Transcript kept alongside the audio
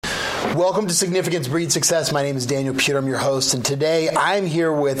Welcome to Significance Breeds Success. My name is Daniel Puter. I'm your host, and today I'm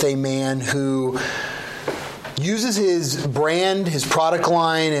here with a man who uses his brand, his product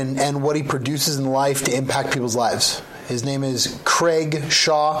line, and what he produces in life to impact people's lives. His name is Craig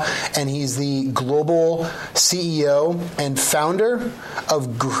Shaw, and he's the global CEO and founder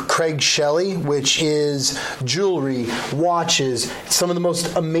of Craig Shelley, which is jewelry, watches, some of the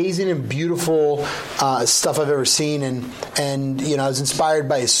most amazing and beautiful stuff I've ever seen. And you know, I was inspired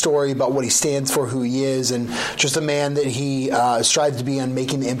by his story about what he stands for, who he is, and just a man that he strives to be on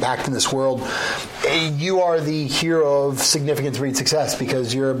making the impact in this world. You are the hero of Significance Breeds Success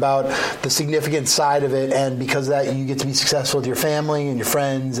because you're about the significant side of it, and because of that, you get to be successful with your family and your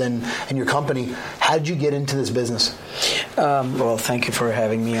friends and your company. How did you get into this business? Well, thank you for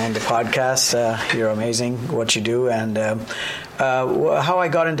having me on the podcast. You're amazing what you do. And how I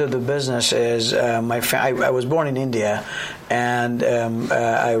got into the business is I was born in India, and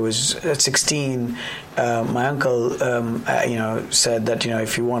I was at 16. My uncle, said that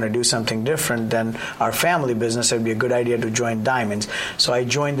if you want to do something different than our family business, it would be a good idea to join diamonds. So I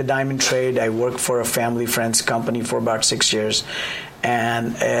joined the diamond trade. I worked for a family friend's company for about 6 years.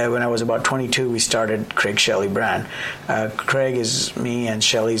 And when I was about 22, we started Craig Shelley brand. Craig is me and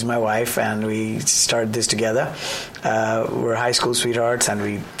Shelley is my wife, and we started this together. We're high school sweethearts, and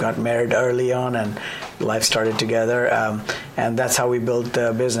we got married early on, and life started together. And that's how we built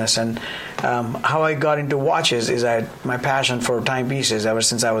the business. And how I got into watches is my passion for timepieces ever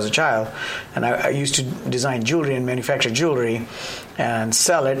since I was a child. And I used to design jewelry and manufacture jewelry and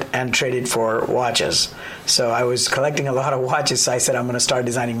sell it and trade it for watches. So I was collecting a lot of watches, so I said I'm going to start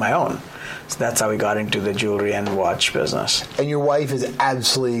designing my own. So that's how we got into the jewelry and watch business. And your wife is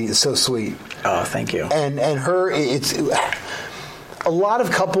absolutely so sweet. Oh, thank you. And it's a lot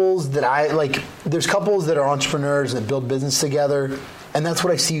of couples that I like. There's couples that are entrepreneurs that build business together, and that's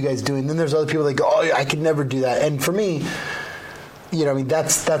what I see you guys doing. Then there's other people that go, "Oh, I could never do that." And for me,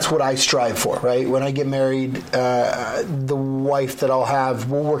 that's what I strive for, right? When I get married, the wife that I'll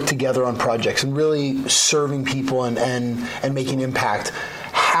have, we'll work together on projects and really serving people and making impact.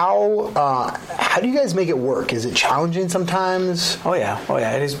 How do you guys make it work? Is it challenging sometimes? Oh yeah,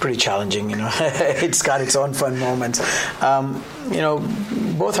 it is pretty challenging. It's got its own fun moments.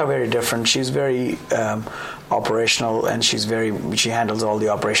 Both are very different. She's very operational, and she handles all the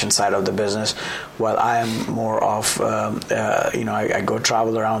operation side of the business, while I am more of I go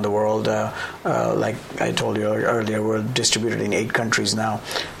travel around the world. Like I told you earlier, we're distributed in 8 countries now.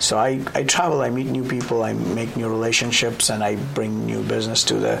 So I travel, I meet new people, I make new relationships, and I bring new business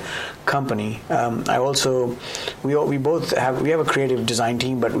to the company. We have a creative design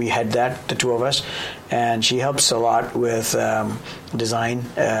team, but we head that, the two of us, and she helps a lot with design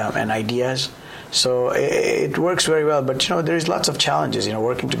and ideas. So it works very well, but there's lots of challenges.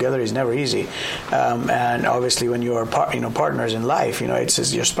 Working together is never easy, and obviously when you are partners in life,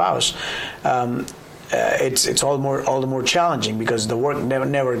 it's your spouse. It's all the more challenging because the work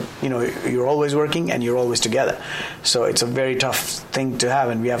never you're always working and you're always together. So it's a very tough thing to have,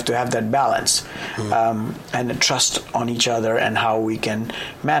 and we have to have that balance and trust on each other and how we can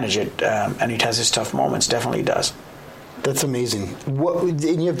manage it. And it has its tough moments, definitely does. That's amazing.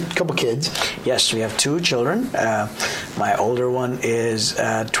 And you have a couple kids? Yes, we have 2 children. My older one is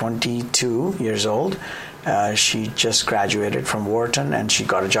 22 years old. She just graduated from Wharton, and she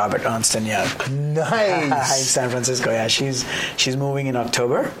got a job at Ernst & Young. Nice. In San Francisco. Yeah, she's moving in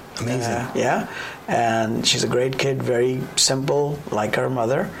October. Amazing. And she's a great kid, very simple, like her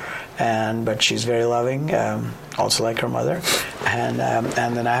mother, but she's very loving, also like her mother. And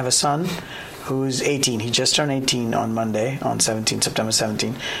then I have a son who's 18. He just turned 18 on Monday, on September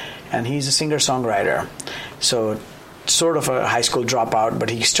 17, and he's a singer-songwriter. So sort of a high school dropout,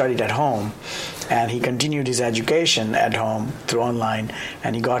 but he studied at home, and he continued his education at home through online,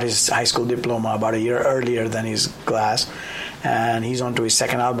 and he got his high school diploma about a year earlier than his class, and he's on to his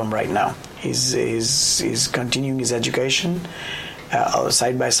second album right now. He's continuing his education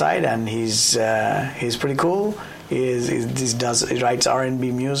side by side, and he's pretty cool. He writes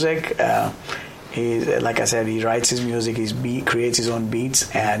R&B music. Like I said, he writes his music. He creates his own beats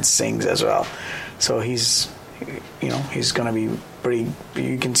and sings as well. So he's going to be pretty.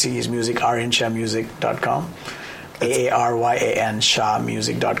 You can see his music aaryanshahmusic.com, AARYAN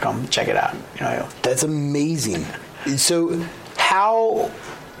shahmusic.com. Check it out. That's amazing. So how?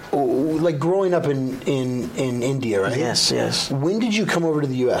 Like growing up in India, right? Yes. When did you come over to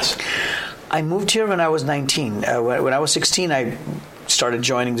the U.S.? I moved here when I was 19. When I was 16, I started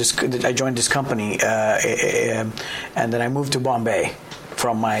joining this. I joined this company, and then I moved to Bombay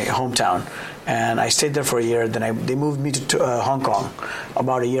from my hometown. And I stayed there for a year. Then they moved me to Hong Kong.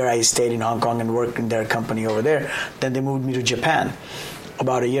 About a year I stayed in Hong Kong and worked in their company over there. Then they moved me to Japan.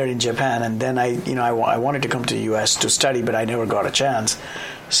 About a year in Japan, and then I wanted to come to the U.S. to study, but I never got a chance.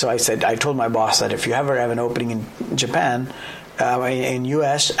 So I told my boss that if you ever have an opening in Japan, in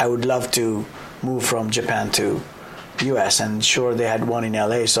U.S., I would love to move from Japan to U.S. And sure, they had one in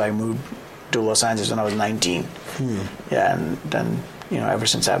L.A., so I moved to Los Angeles when I was 19. Yeah, and then ever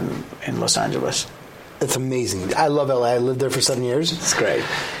since I'm in Los Angeles. It's amazing. I love LA. I lived there for 7 years. It's great.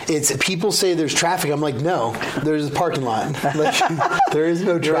 People say there's traffic. I'm like, no, there's a parking lot. There is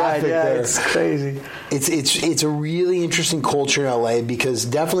no traffic there. It's crazy. It's a really interesting culture in LA because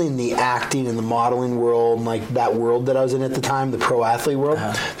definitely in the acting and the modeling world, like that world that I was in at the time, the pro athlete world,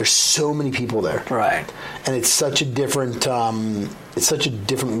 there's so many people there. Right. And it's such a different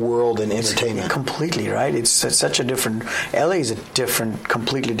world in entertainment. Completely, right? It's such a different. LA is a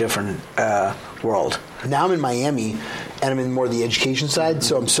completely different world. Now I'm in Miami, and I'm in more the education side.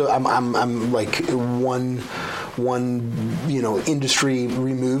 So I'm like one industry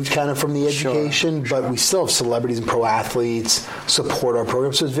removed kind of from the education, but we still have celebrities and pro athletes support our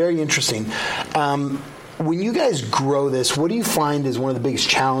program. So it's very interesting. When you guys grow this, what do you find is one of the biggest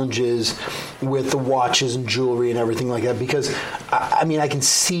challenges with the watches and jewelry and everything like that? Because I can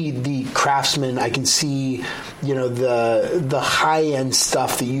see the craftsmen, I can see the high end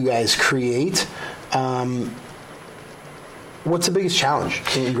stuff that you guys create. What's the biggest challenge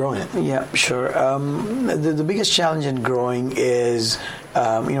in growing it? Yeah, sure. The biggest challenge in growing is,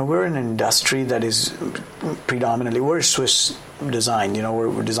 we're in an industry that is predominantly, we're Swiss designed.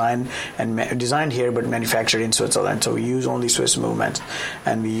 We're designed here, but manufactured in Switzerland. So we use only Swiss movements,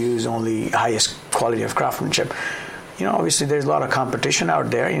 and we use only highest quality of craftsmanship. Obviously there's a lot of competition out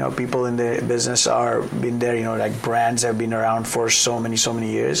there. People in the business are been there. Like brands have been around for so many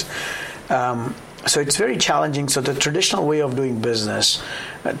years. So it's very challenging. So the traditional way of doing business,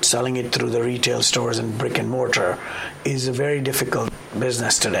 selling it through the retail stores and brick and mortar, is a very difficult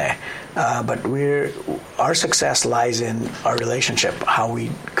business today. But our success lies in our relationship, how we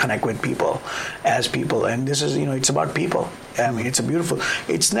connect with people as people. And this is, it's about people.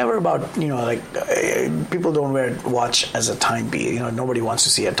 It's never about, people don't wear a watch as a timepiece. Nobody wants to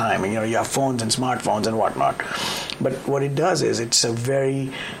see a time. And, you have phones and smartphones and whatnot. But what it does is it's a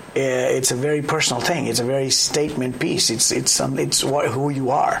very personal thing. It's a very statement piece. It's who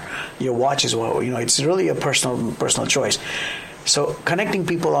you are. Your watch is it's really a personal choice. So connecting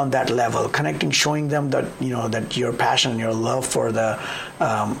people on that level, showing them that that your passion, your love for the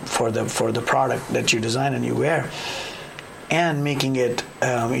product that you design and you wear, and making it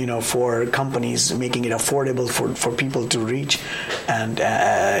for companies, making it affordable for people to reach, and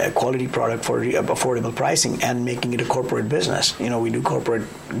a quality product for affordable pricing, and making it a corporate business. We do corporate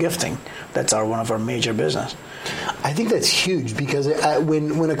gifting. That's one of our major business. I think that's huge because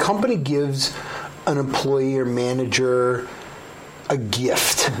when a company gives an employee or manager a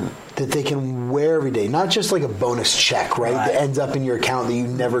gift that they can wear every day, not just like a bonus check, right? That ends up in your account that you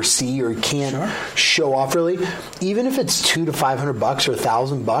never see or can't show off really. Even if it's $200 to $500 or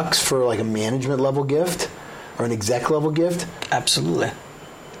 $1,000 for like a management level gift or an exec level gift. Absolutely.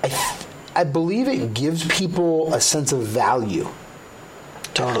 I believe it gives people a sense of value.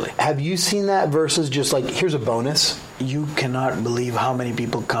 Totally. Have you seen that versus just like, here's a bonus? You cannot believe how many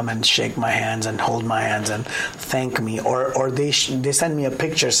people come and shake my hands and hold my hands and thank me, or they send me a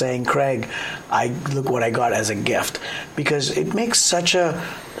picture saying, Craig, look what I got as a gift, because it makes such a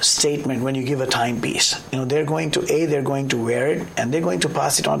statement when you give a timepiece. They're going to wear it and they're going to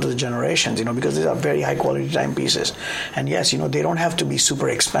pass it on to the generations. Because these are very high quality timepieces, and yes, they don't have to be super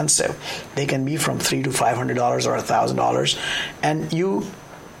expensive. They can be from $300 to $500 or $1,000, and you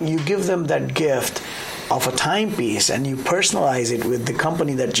give them that gift of a timepiece, and you personalize it with the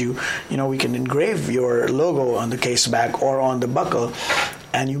company that we can engrave your logo on the case back or on the buckle,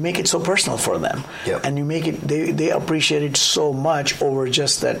 and you make it so personal for them. Yep. And you make it, they appreciate it so much over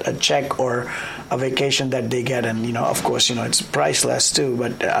just that a check or a vacation that they get. And, of course, it's priceless too,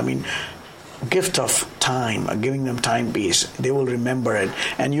 but gift of time, giving them timepiece, they will remember it,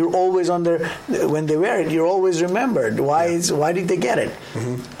 and you're always when they wear it, you're always remembered. Why did they get it?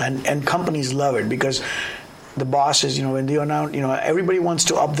 Mm-hmm. And companies love it because the bosses, when they announce, everybody wants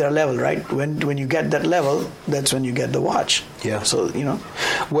to up their level, right? When you get that level, that's when you get the watch. Yeah. So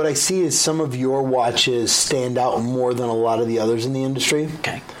what I see is some of your watches stand out more than a lot of the others in the industry.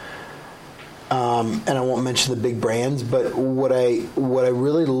 Okay. And I won't mention the big brands, but what I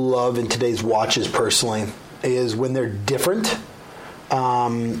really love in today's watches personally is when they're different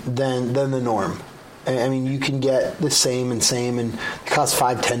than the norm. I mean, you can get the same, and it costs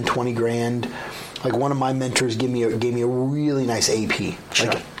 $5, $10, $20,000. Like one of my mentors gave me a really nice AP, Sure.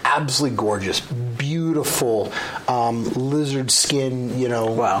 like absolutely gorgeous, beautiful lizard skin.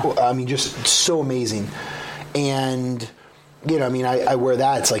 Wow. I mean, just so amazing. And I mean, I wear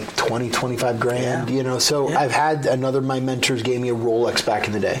that. It's like $20,000, $25,000. Yeah. So yeah. I've had my mentors gave me a Rolex back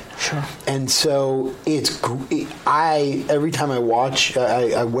in the day. Sure. And so every time I watch,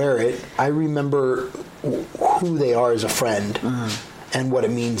 I wear it. I remember who they are as a friend. Mm-hmm. And what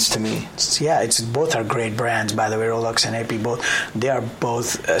it means to me. It's both are great brands, by the way. Rolex and AP, they are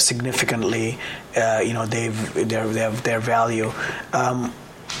both significantly, they have their value.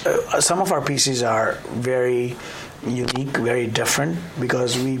 Some of our pieces are very unique, very different,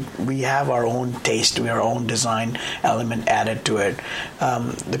 because we have our own taste, our own design element added to it.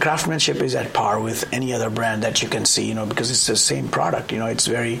 The craftsmanship is at par with any other brand that you can see, because it's the same product. It's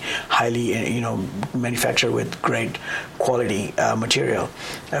very highly, manufactured with great quality material.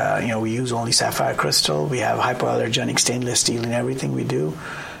 We use only sapphire crystal. We have hypoallergenic stainless steel in everything we do.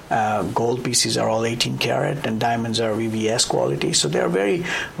 Gold pieces are all 18 karat, and diamonds are VVS quality. So they're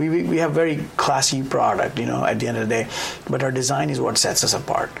we have very classy product, at the end of the day. But our design is what sets us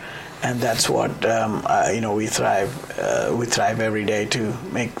apart, and that's what we thrive. We thrive every day to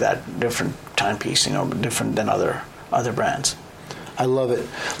make that different timepiece, different than other brands. I love it.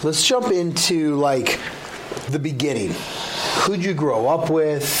 Let's jump into the beginning. Who'd you grow up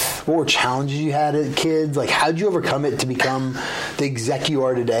with? What were challenges you had as kids? How'd you overcome it to become the exec you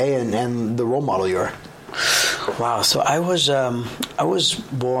are today and the role model you are? Wow. So I was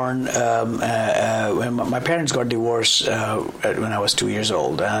born when my parents got divorced when I was 2 years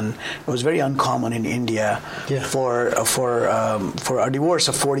old, and it was very uncommon in India for a divorce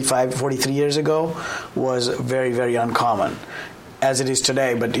of 43 years ago was very, very uncommon, as it is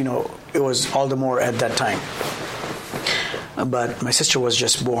today. But it was all the more at that time. But my sister was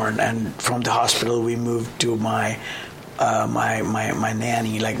just born, and from the hospital we moved to my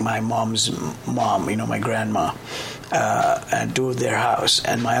nanny, like my mom's mom, my grandma, and to their house.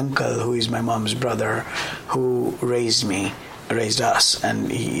 And my uncle, who is my mom's brother, who raised us, and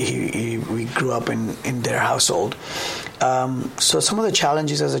we grew up in their household. So some of the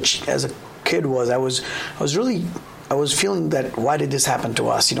challenges as a kid was I was feeling that, why did this happen to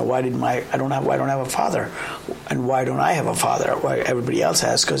us? Why don't have a father, and why don't I have a father? Why everybody else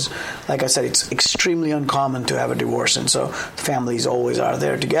has? Because, like I said, it's extremely uncommon to have a divorce, and so families always are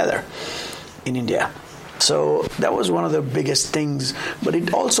there together in India. So that was one of the biggest things. But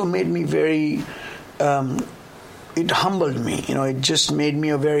it also made me very. It humbled me, It just made me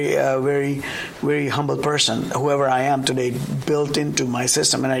a very, very, very humble person. Whoever I am today, built into my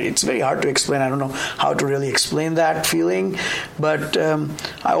system, and it's very hard to explain. I don't know how to really explain that feeling, but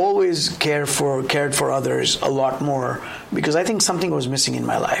I always cared for others a lot more, because I think something was missing in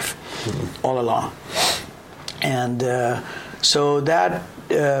my life all along, and so that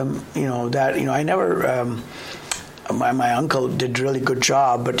I never. My uncle did a really good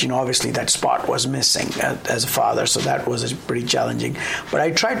job, but obviously that spot was missing as a father, so that was pretty challenging. But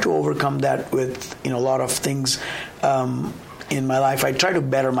I tried to overcome that with a lot of things in my life. I tried to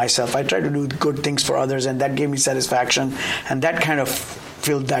better myself. I tried to do good things for others, and that gave me satisfaction, and that kind of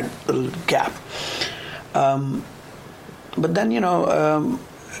filled that little gap. But then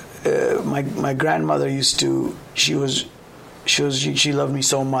my grandmother she loved me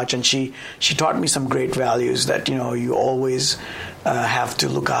so much, and she taught me some great values that you always have to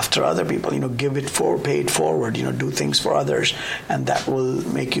look after other people, give it pay it forward, do things for others, and that will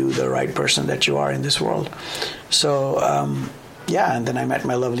make you the right person that you are in this world. So and then I met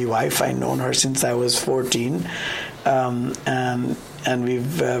my lovely wife. I've known her since I was 14, and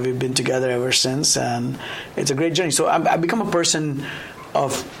we've been together ever since, and it's a great journey. So I've become a person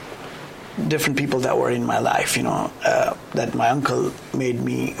of different people that were in my life, that my uncle made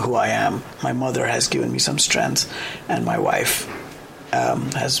me who I am. My mother has given me some strength, and my wife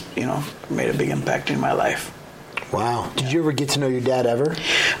has, made a big impact in my life. Wow. Did you ever get to know your dad ever?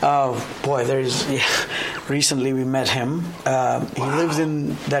 Oh, boy, recently we met him. He lives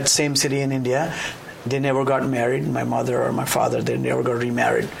in that same city in India. They never got married. My mother or my father, they never got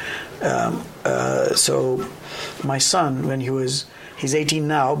remarried. So my son, when he's 18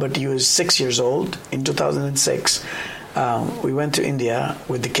 now, but he was 6 years old in 2006. We went to India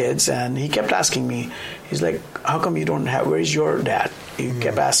with the kids, and he kept asking me, he's like, how come you don't have, where's your dad? He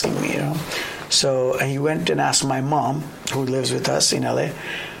kept asking me, So he went and asked my mom, who lives with us in LA.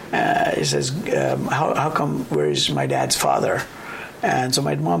 He says, how come, where's my dad's father? And so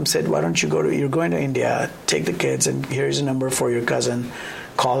my mom said, why don't you you're going to India, take the kids, and here's a number for your cousin,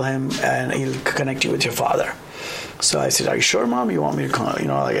 call him and he'll connect you with your father. So I said, are you sure, Mom? You want me to call?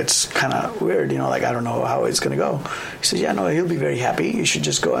 It's kind of weird, I don't know how it's going to go. He said, yeah, no, he'll be very happy. You should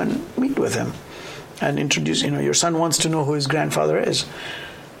just go and meet with him and introduce, your son wants to know who his grandfather is.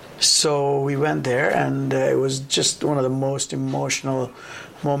 So we went there, and it was just one of the most emotional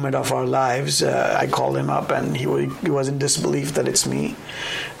moment of our lives. I called him up, and he was in disbelief that it's me.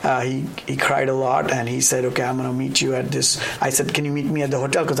 He cried a lot, and he said, okay, I'm going to meet you at this. I said, can you meet me at the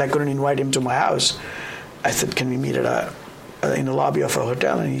hotel? Because I couldn't invite him to my house. I said, can we meet in the lobby of a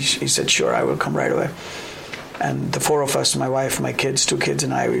hotel? And he said, sure, I will come right away. And the four of us, my wife, my kids, 2 kids,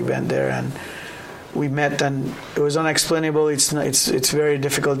 and I, we went there, and we met, and it was unexplainable. It's very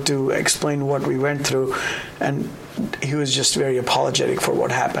difficult to explain what we went through, and he was just very apologetic for what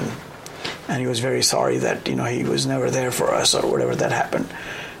happened, and he was very sorry that he was never there for us or whatever that happened,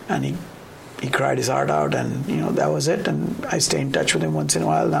 and he cried his heart out, and that was it. And I stay in touch with him once in a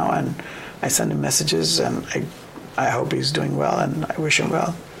while now, and I send him messages, and I hope he's doing well, and I wish him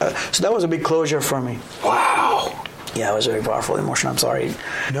well. So that was a big closure for me. Wow. Yeah, it was a very powerful emotion. I'm sorry.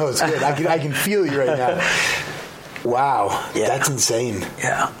 No, it's good. I can feel you right now. Wow, yeah. That's insane.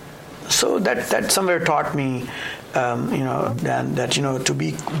 Yeah. So that somewhere taught me, that to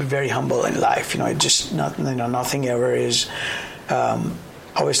be very humble in life. It just nothing ever is.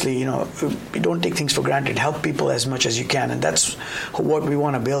 Obviously, you don't take things for granted. Help people as much as you can, and that's what we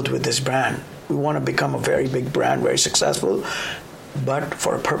want to build with this brand. We want to become a very big brand, very successful, but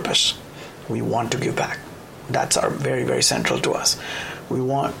for a purpose. We want to give back. That's our very, very central to us.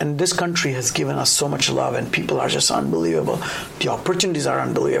 And this country has given us so much love, and people are just unbelievable. The opportunities are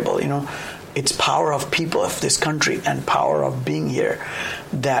unbelievable. It's power of people of this country and power of being here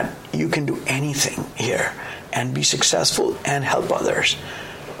that you can do anything here and be successful and help others.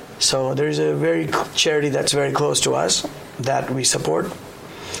 So there's a very charity that's very close to us that we support,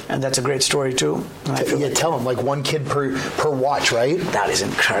 and that's a great story too. Tell them, like 1 kid per watch, right? That is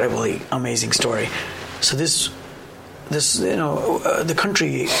incredibly amazing story. So the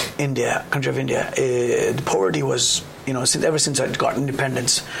country of India, the poverty was, ever since it got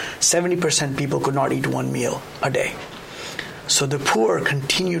independence, 70% people could not eat 1 meal a day. So the poor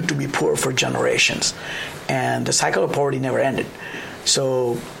continued to be poor for generations, and the cycle of poverty never ended.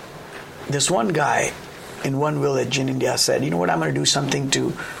 So this one guy in one village in India said, I'm going to do something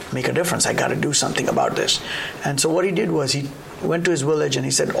to make a difference. I got to do something about this. And so what he did was he went to his village and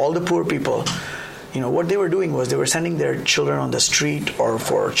he said, all the poor people, what they were doing was they were sending their children on the street or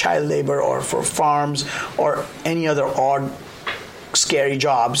for child labor or for farms or any other odd, scary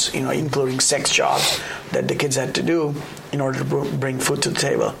jobs, including sex jobs that the kids had to do in order to bring food to the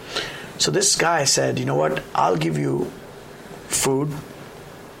table. So this guy said, I'll give you food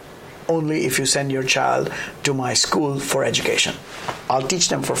only if you send your child to my school for education. I'll teach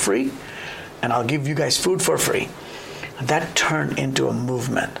them for free, and I'll give you guys food for free. That turned into a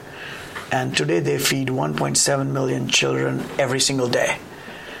movement. And today they feed 1.7 million children every single day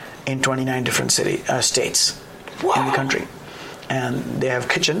in 29 different states in the country. And they have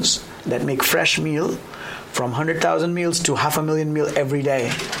kitchens that make fresh meal from 100,000 meals to 500,000 meals every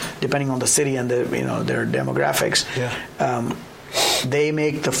day, depending on the city and their demographics. Yeah. They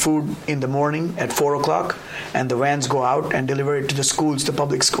make the food in the morning at 4 o'clock, and the vans go out and deliver it to the schools, the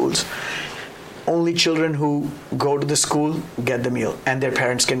public schools. Only children who go to the school get the meal, and their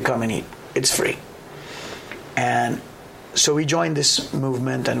parents can come and eat. It's free. And so we joined this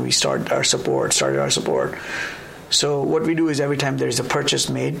movement, and we started our support. So what we do is every time there's a purchase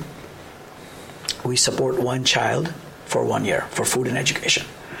made, we support 1 child for 1 year for food and education.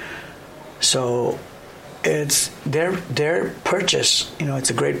 So it's their purchase, it's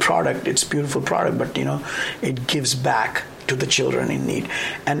a great product, it's a beautiful product, but it gives back to the children in need.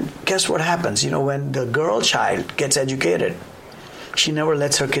 And guess what happens? When the girl child gets educated, she never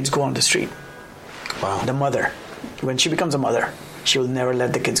lets her kids go on the street. Wow. The mother, when she becomes a mother, she will never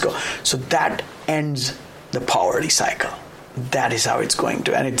let the kids go. So that ends the poverty cycle. That is how it's going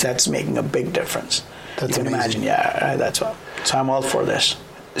to, and that's making a big difference. That's you can amazing. Imagine, that's what. So I'm all for this.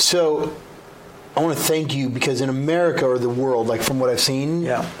 So I want to thank you, because in America or the world, like from what I've seen,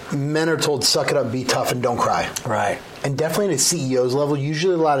 men are told, suck it up, be tough, and don't cry. Right. And definitely at a CEO's level,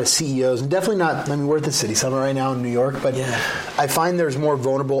 usually a lot of CEOs, and definitely not, we're at the City Summit right now in New York, but I find there's more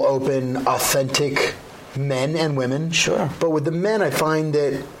vulnerable, open, authentic men and women. Sure. But with the men, I find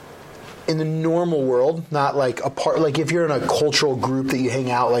that in the normal world, not like a part, like if you're in a cultural group that you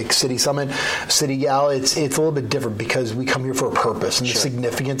hang out, like City Summit, City Gal, it's a little bit different because we come here for a purpose and the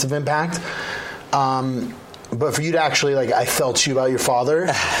significance of impact. But for you to actually, like, I felt you about your father,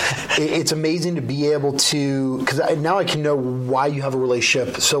 it's amazing to be able to, because now I can know why you have a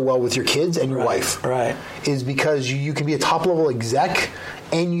relationship so well with your kids and your wife. Right. Is because you can be a top-level exec,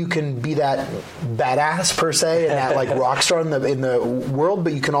 and you can be that badass, per se, and that, like, rock star in the world,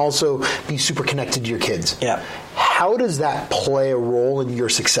 but you can also be super connected to your kids. Yeah. How does that play a role in your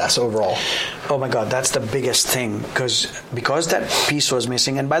success overall? Oh my God, that's the biggest thing because that piece was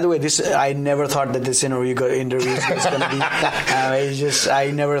missing. And by the way, I never thought that this interview was going to be.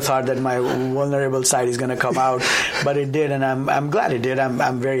 I never thought that my vulnerable side is going to come out, but it did, and I'm glad it did.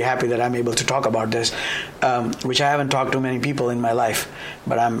 I'm very happy that I'm able to talk about this, which I haven't talked to many people in my life,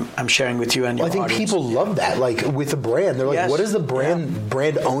 but I'm sharing with you and your audience. I think people love that. Like with the brand, they're like, yes. What does the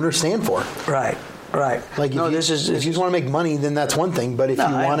brand owner stand for? Right. Right. Like if you just want to make money, then that's one thing. But if you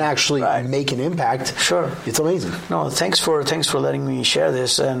want to actually make an impact, sure, it's amazing. No, thanks for letting me share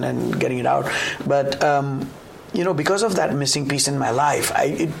this and getting it out. But because of that missing piece in my life,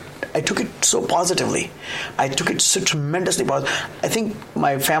 I took it so positively. I took it so tremendously positive. I think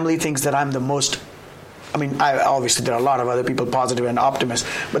my family thinks that I'm the most. I mean, obviously there are a lot of other people positive and optimist,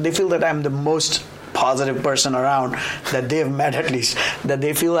 but they feel that I'm the most positive person around that they have met, at least, that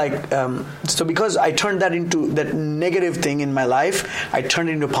they feel like so because I turned that into that negative thing in my life, I turned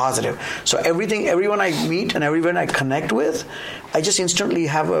it into positive. So everyone I meet and everyone I connect with, I just instantly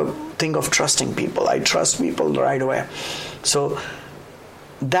have a thing of trusting people. I trust people right away. So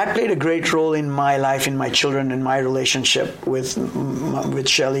that played a great role in my life, in my children, in my relationship with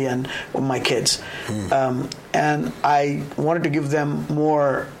Shelly and my kids. And I wanted to give them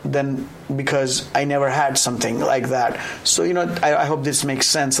more than because I never had something like that. So, I hope this makes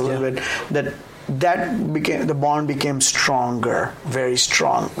sense a little bit, the bond became stronger, very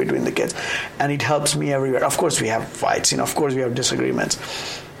strong between the kids. And it helps me everywhere. Of course we have fights, of course we have disagreements.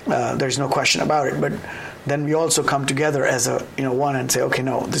 There's no question about it. But then we also come together as one and say, okay,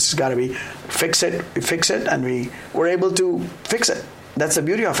 no, this has got to be fix it. We fix it, and we're able to fix it. That's the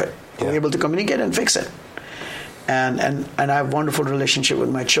beauty of it. Yeah. We're able to communicate and fix it. And I have a wonderful relationship with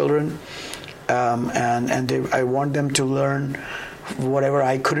my children, I want them to learn whatever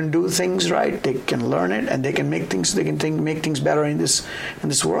I couldn't do things right. They can learn it, and they can make things. They can make things better in this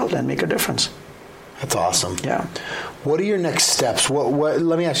world and make a difference. That's awesome. Yeah. What are your next steps? What?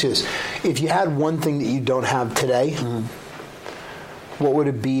 Let me ask you this: if you had one thing that you don't have today, what would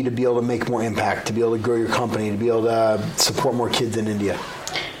it be to be able to make more impact, to be able to grow your company, to be able to support more kids in India?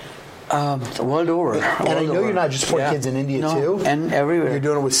 World over. And I know you're not just supporting kids in India too. And everywhere. You're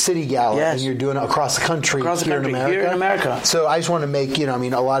doing it with City Gala, and you're doing it across the country, here in America. So I just want to make, a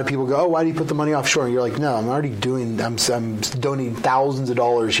lot of people go, oh, why do you put the money offshore? And you're like, no, I'm donating thousands of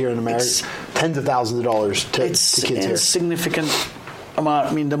dollars here in America, tens of thousands of dollars to kids here. It's insignificant amount.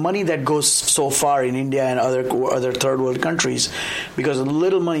 I mean, the money that goes so far in India and other third world countries, because the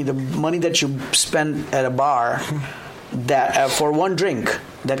money that you spend at a bar that for one drink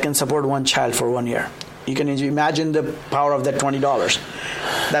that can support one child for 1 year. You can imagine the power of that $20.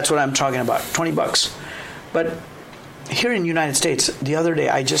 That's what I'm talking about, $20. But here in the United States, the other day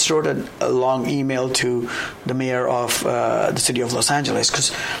I just wrote a long email to the mayor of the city of Los Angeles,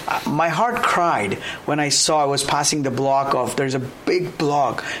 because my heart cried when I was passing the block of, there's a big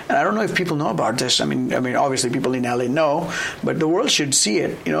block, and I don't know if people know about this. I mean, obviously people in LA know, but the world should see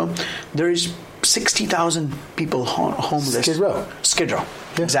it. There is 60,000 people homeless. Skid Row.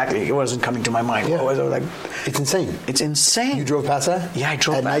 Yeah. Exactly. It wasn't coming to my mind. Yeah. It's insane. It's insane. You drove past that? Yeah, I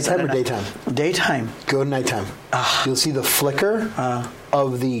drove past that. At nighttime or daytime? Daytime. Go to nighttime. You'll see the flicker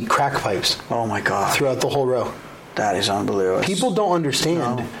of the crack pipes. Oh, my God. Throughout the whole row. That is unbelievable. People don't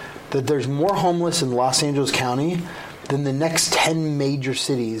understand that there's more homeless in Los Angeles County than the next 10 major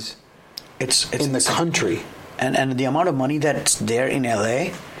cities in the country. And the amount of money that's there in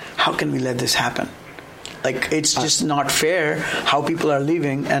LA, how can we let this happen? Like, it's just not fair how people are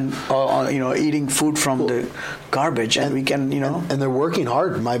living and eating food from the garbage, and we can and they're working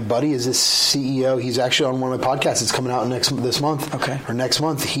hard. My buddy is this CEO. He's actually on one of my podcasts. It's coming out this month. Okay. Or next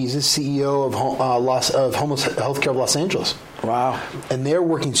month. He's the CEO of Homeless Healthcare of Los Angeles. Wow. And they're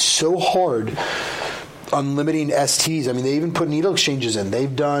working so hard on limiting STs. I mean, they even put needle exchanges in.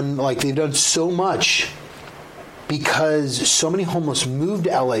 They've done so much, because so many homeless moved to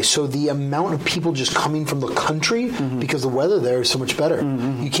LA. So the amount of people just coming from the country, because the weather there is so much better.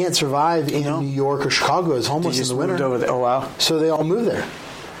 You can't survive in New York or Chicago as homeless in the winter. Oh, wow. So they all move there.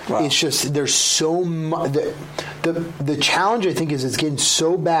 Wow. It's just, there's so much. The challenge, I think, is it's getting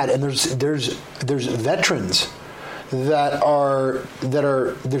so bad, and there's veterans that are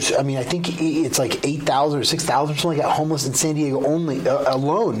there's, I mean, I think it's like 8,000 or 6,000 or something like that homeless in San Diego only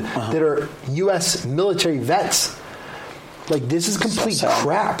alone that are U.S. military vets. Like, this is complete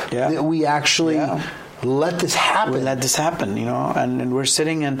crap that we actually let this happen. We let this happen, and we're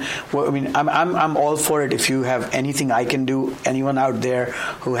sitting and, well, I mean, I'm all for it. If you have anything I can do, anyone out there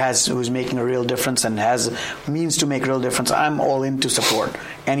who's making a real difference and has means to make real difference, I'm all in to support.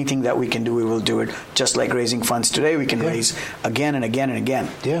 Anything that we can do, we will do it. Just like raising funds today, we can raise again and again and again.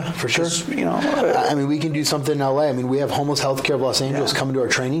 Yeah, for sure. I mean, we can do something in LA. I mean, we have Homeless Healthcare of Los Angeles coming to our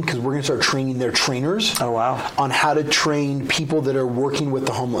training because we're going to start training their trainers. Oh, wow. On how to train people that are working with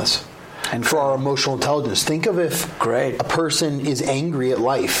the homeless. And for our emotional intelligence. Think of if a person is angry at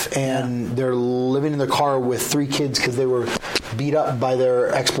life and they're living in their car with 3 kids because they were beat up by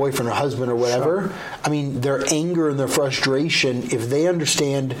their ex-boyfriend or husband or whatever. Sure. I mean, their anger and their frustration, if they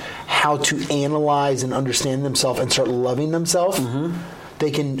understand how to analyze and understand themselves and start loving themselves, they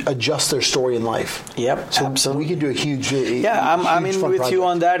can adjust their story in life. Yep, so absolutely. We can do a huge I'm in with project. You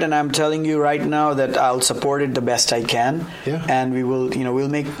on that, and I'm telling you right now that I'll support it the best I can. Yeah. And we will, we'll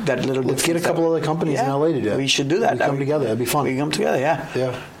make that little difference. Let's get a couple other companies in LA to do it. We should do that. We come together. That'd be fun. We come together,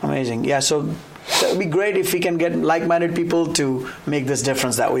 Yeah. Amazing. Yeah, so it would be great if we can get like-minded people to make this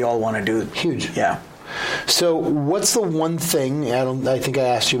difference that we all want to do. Huge. Yeah. So what's the one thing, I think I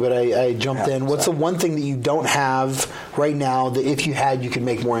asked you, but I jumped in. What's the one thing that you don't have right now that if you had, you could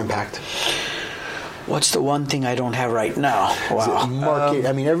make more impact? What's the one thing I don't have right now? Wow. Market.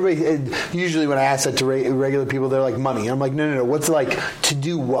 I mean, everybody, usually when I ask that to regular people, they're like money. I'm like, no. What's like to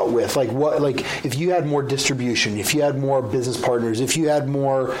do what with? Like what? Like if you had more distribution, if you had more business partners, if you had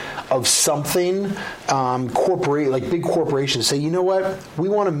more of something, like big corporations say, you know what? We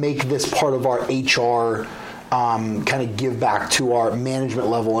want to make this part of our HR kind of give back to our management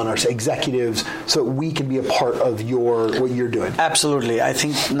level and our executives so we can be a part of what you're doing. Absolutely. I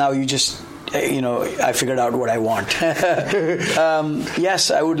think now you just... I figured out what I want.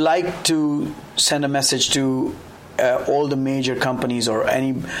 Yes, I would like to send a message to all the major companies or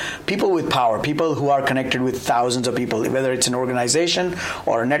any people with power, people who are connected with thousands of people, whether it's an organization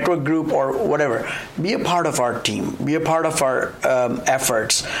or a network group or whatever. Be a part of our team. Be a part of our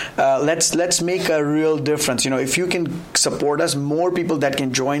efforts. Let's make a real difference. If you can support us, more people that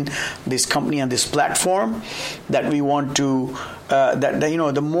can join this company and this platform that we want to.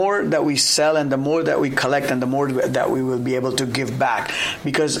 The more that we sell and the more that we collect and the more that we will be able to give back.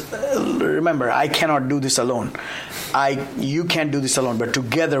 Because remember, I cannot do this alone. You can't do this alone, but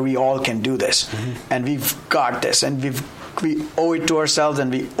together we all can do this. And we've got this, and we owe it to ourselves and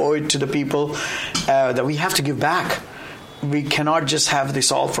we owe it to the people that we have to give back. We cannot just have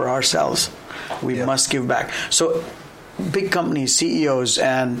this all for ourselves. We must give back. So big companies, CEOs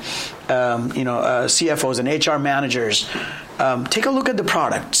and CFOs and HR managers, take a look at the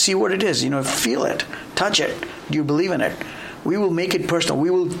product, see what it is, feel it, touch it. Do you believe in it? We will make it personal.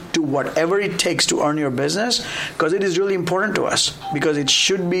 We will do whatever it takes to earn your business because it is really important to us. Because it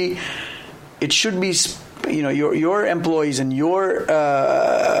should be, your employees and your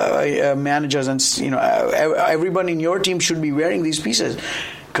managers and everybody in your team should be wearing these pieces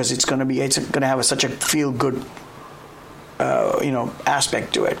because it's going to have such a feel good,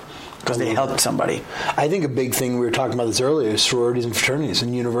 aspect to it. Because they helped somebody. I think a big thing, we were talking about this earlier, is sororities and fraternities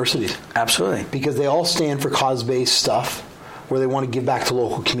and universities. Absolutely. Because they all stand for cause-based stuff where they want to give back to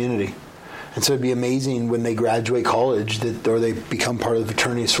local community. And so it'd be amazing when they graduate college or they become part of the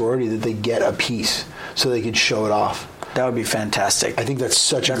fraternity sorority that they get a piece so they could show it off. That would be fantastic. I think that's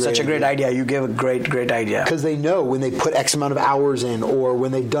such a great idea. You gave a great idea. Because they know when they put X amount of hours in, or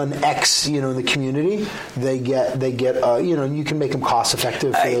when they've done X, in the community, they get, you can make them cost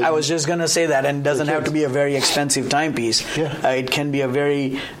effective. I was just going to say that, and it doesn't have to be a very expensive timepiece. Yeah. It can be a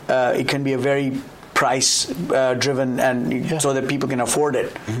very price driven, and so that people can afford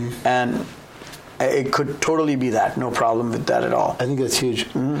it, and. It could totally be that. No problem with that at all. I think that's huge.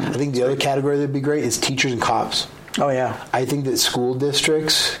 I think the other category that would be great is teachers and cops. Oh, yeah. I think that school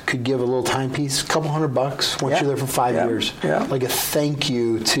districts could give a little timepiece, a couple $100 once you're there for 5 years. Yeah. Like a thank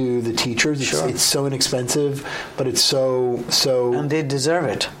you to the teachers. Sure. It's so inexpensive, but it's so... And they deserve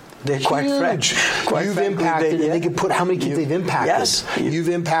it. They're quite French. You've impacted, and they can put how many kids they've impacted. Yes. You've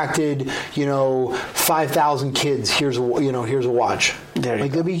impacted, 5,000 kids. Here's a watch. There you go.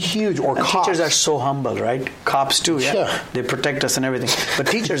 That'd be huge. Or and cops. Teachers are so humble, right? Cops too, yeah. They protect us and everything. But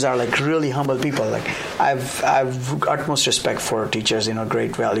teachers are really humble people. I've utmost respect for teachers.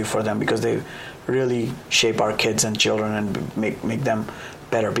 Great value for them because they really shape our kids and children and make them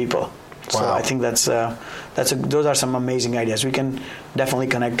better people. So I think those are some amazing ideas. We can definitely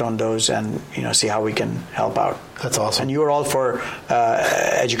connect on those and see how we can help out. That's awesome. And you are all for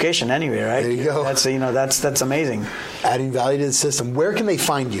education anyway, right? There you go. That's amazing. Adding value to the system. Where can they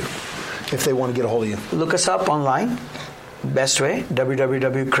find you if they want to get a hold of you? Look us up online. Best way,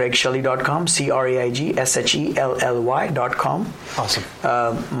 www.craigshelley.com, CraigShelley.com. Awesome.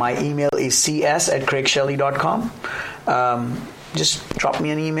 My email is cs@craigshelley.com. Just drop me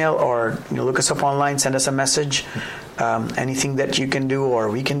an email or look us up online, send us a message. Anything that you can do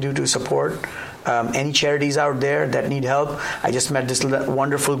or we can do to support. Any charities out there that need help. I just met this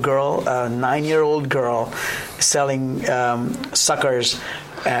wonderful girl, a 9-year-old girl, selling suckers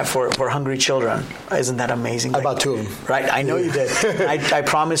for hungry children. Isn't that amazing? I bought 2 of them. Right, I know you did. I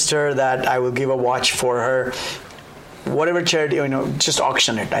promised her that I will give a watch for her. Whatever charity, just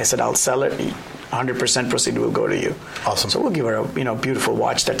auction it. I said I'll sell it. 100% proceed will go to you. Awesome. So we'll give her a beautiful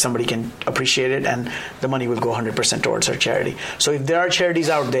watch that somebody can appreciate it, and the money will go 100% towards her charity. So if there are charities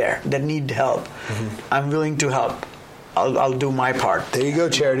out there that need help, I'm willing to help. I'll do my part. There you go,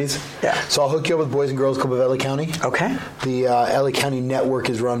 charities. Yeah. So I'll hook you up with Boys and Girls Club of LA County. Okay. The LA County network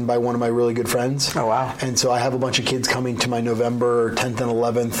is run by one of my really good friends. Oh, wow. And so I have a bunch of kids coming to my November 10th and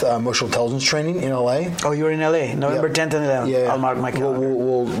 11th emotional intelligence training in LA. Oh, you're in LA, November 10th and 11th. Yeah. I'll mark my calendar.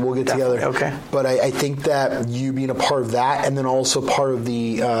 We'll get together. Okay. But I think that you being a part of that, and then also part of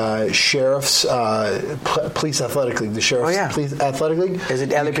the Sheriff's Police Athletic League, the Sheriff's Police Athletic League. Is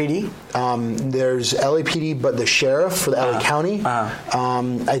it LAPD? There's LAPD, but the Sheriff for the LA County.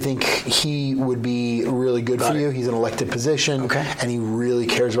 I think he would be really good for you. He's an elected position, and he really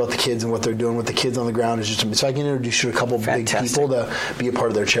cares about the kids and what they're doing with the kids on the ground. Is just so I can introduce you to a couple of big people to be a part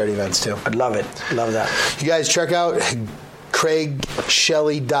of their charity events too. I'd love it. Love that. You guys check out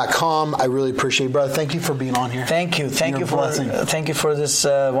CraigShelley.com. I really appreciate it, brother. Thank you for being on here. Thank you for this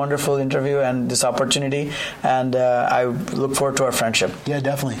wonderful interview and this opportunity. And I look forward to our friendship. Yeah,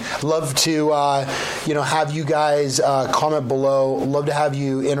 definitely. Love to have you guys comment below. Love to have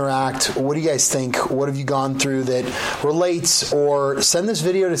you interact. What do you guys think? What have you gone through that relates? Or send this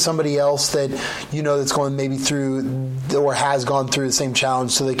video to somebody else that that's going maybe through or has gone through the same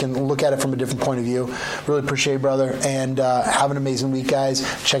challenge, so they can look at it from a different point of view. Really appreciate it, brother. And have an amazing week, guys.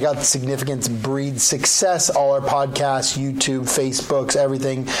 Check out Significance Breeds Success, all our podcasts, YouTube, Facebooks,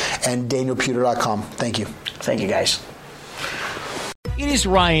 everything, and DanielPuter.com. Thank you. Thank you, guys. It is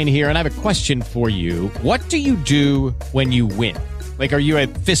Ryan here, and I have a question for you. What do you do when you win? Like, are you a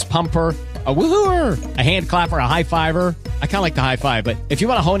fist pumper, a woohooer, a hand clapper, a high fiver? I kind of like the high five, but if you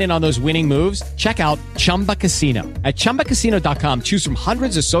want to hone in on those winning moves, check out Chumba Casino. At ChumbaCasino.com, choose from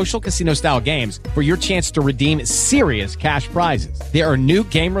hundreds of social casino-style games for your chance to redeem serious cash prizes. There are new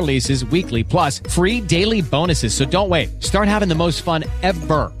game releases weekly, plus free daily bonuses, so don't wait. Start having the most fun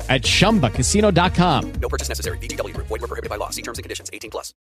ever at ChumbaCasino.com. No purchase necessary. VGW Group. Void where prohibited by law. See terms and conditions. 18+.